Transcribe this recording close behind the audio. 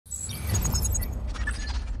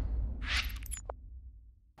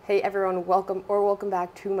Hey everyone, welcome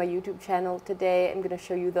back to my YouTube channel. Today I'm going to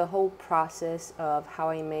show you the whole process of how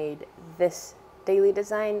I made this daily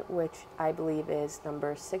design, which I believe is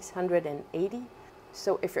number 680.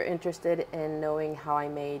 So if you're interested in knowing how I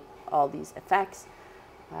made all these effects,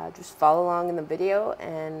 just follow along in the video,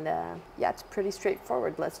 and yeah, it's pretty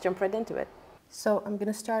straightforward. Let's jump right into it. So I'm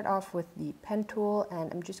going to start off with the pen tool,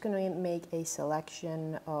 and I'm just going to make a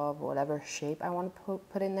selection of whatever shape I want to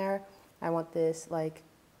put in there. I want this like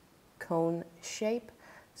cone shape,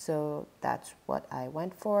 so that's what I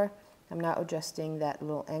went for. I'm now adjusting that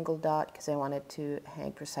little angle dot because I want it to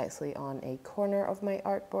hang precisely on a corner of my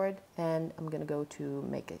artboard, and I'm gonna go to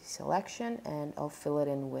make a selection and I'll fill it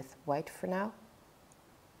in with white for now.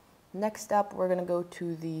 Next up, we're gonna go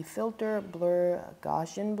to the filter, blur,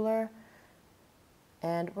 Gaussian blur,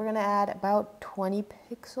 and we're gonna add about 20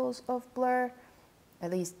 pixels of blur. At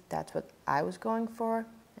least that's what I was going for,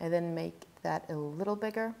 and then make that a little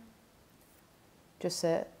bigger, just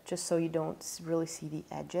so you don't really see the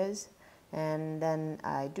edges. And then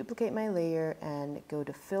I duplicate my layer and go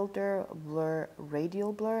to filter, blur,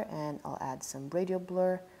 radial blur, and I'll add some radial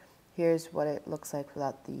blur. Here's what it looks like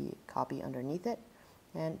without the copy underneath it.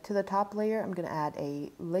 And to the top layer, I'm going to add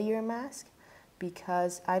a layer mask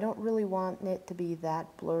because I don't really want it to be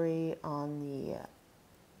that blurry on the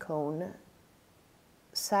cone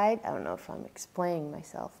side. I don't know if I'm explaining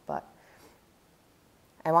myself, but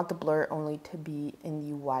I want the blur only to be in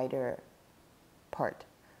the wider part.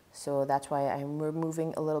 So that's why I'm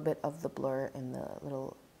removing a little bit of the blur in the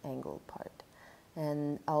little angled part.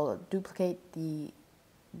 And I'll duplicate the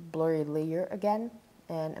blurry layer again,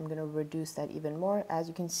 and I'm going to reduce that even more. As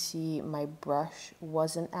you can see, my brush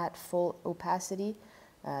wasn't at full opacity.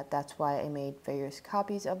 That's why I made various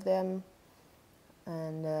copies of them.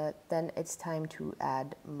 And then it's time to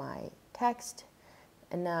add my text.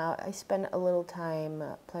 And now I spend a little time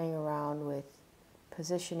playing around with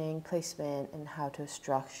positioning, placement, and how to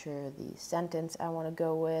structure the sentence I want to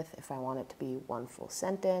go with, if I want it to be one full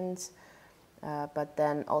sentence. But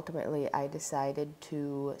then ultimately I decided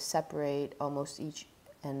to separate almost each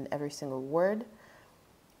and every single word.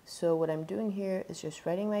 So what I'm doing here is just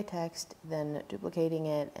writing my text, then duplicating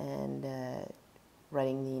it and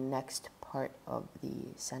writing the next part of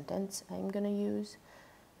the sentence I'm going to use.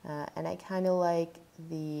 And I kind of like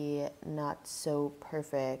the not so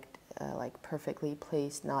perfect, like perfectly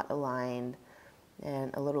placed, not aligned,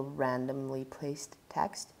 and a little randomly placed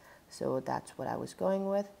text. So that's what I was going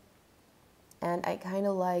with. And I kind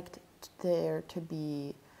of liked there to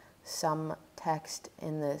be some text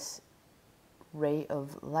in this ray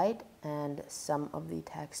of light and some of the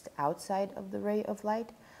text outside of the ray of light.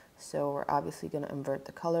 So we're obviously going to invert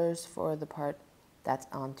the colors for the part that's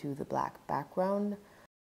onto the black background.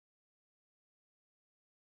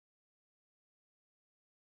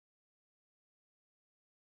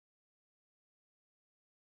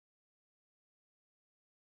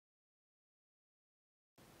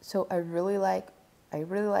 So I really liked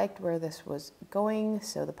where this was going.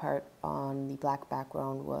 So the part on the black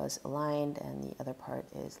background was aligned and the other part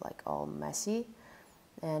is like all messy.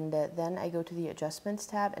 And then I go to the adjustments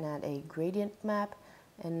tab and add a gradient map.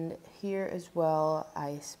 And here as well,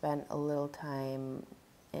 I spent a little time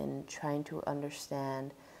in trying to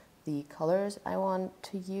understand the colors I want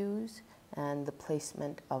to use and the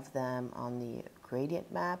placement of them on the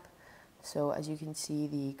gradient map. So as you can see,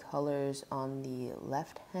 the colors on the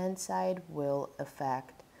left-hand side will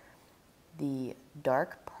affect the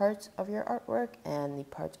dark parts of your artwork, and the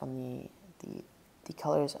parts on the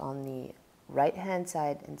colors on the right-hand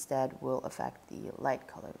side instead will affect the light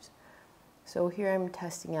colors. So here I'm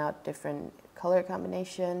testing out different color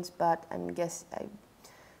combinations, but I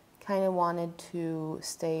kind of wanted to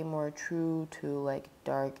stay more true to like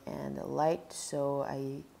dark and light, so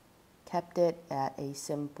I kept it at a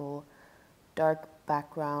simple dark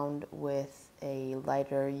background with a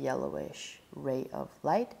lighter yellowish ray of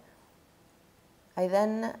light. I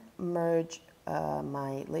then merge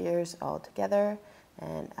my layers all together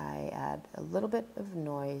and I add a little bit of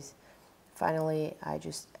noise. Finally, I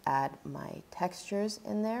just add my textures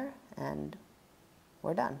in there and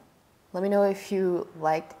we're done. Let me know if you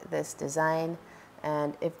liked this design,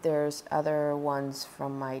 and if there's other ones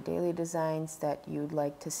from my daily designs that you'd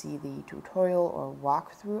like to see the tutorial or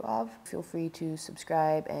walkthrough of. Feel free to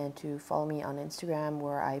subscribe and to follow me on Instagram,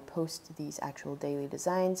 where I post these actual daily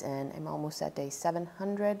designs, and I'm almost at day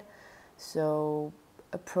 700. So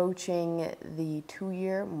approaching the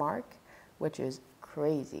 2-year mark, which is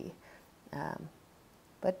crazy.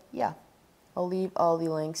 But yeah. I'll leave all the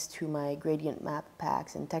links to my gradient map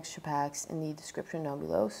packs and texture packs in the description down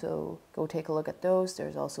below, so go take a look at those.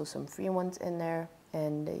 There's also some free ones in there.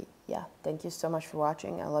 And yeah, thank you so much for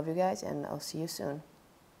watching. I love you guys, and I'll see you soon.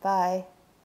 Bye.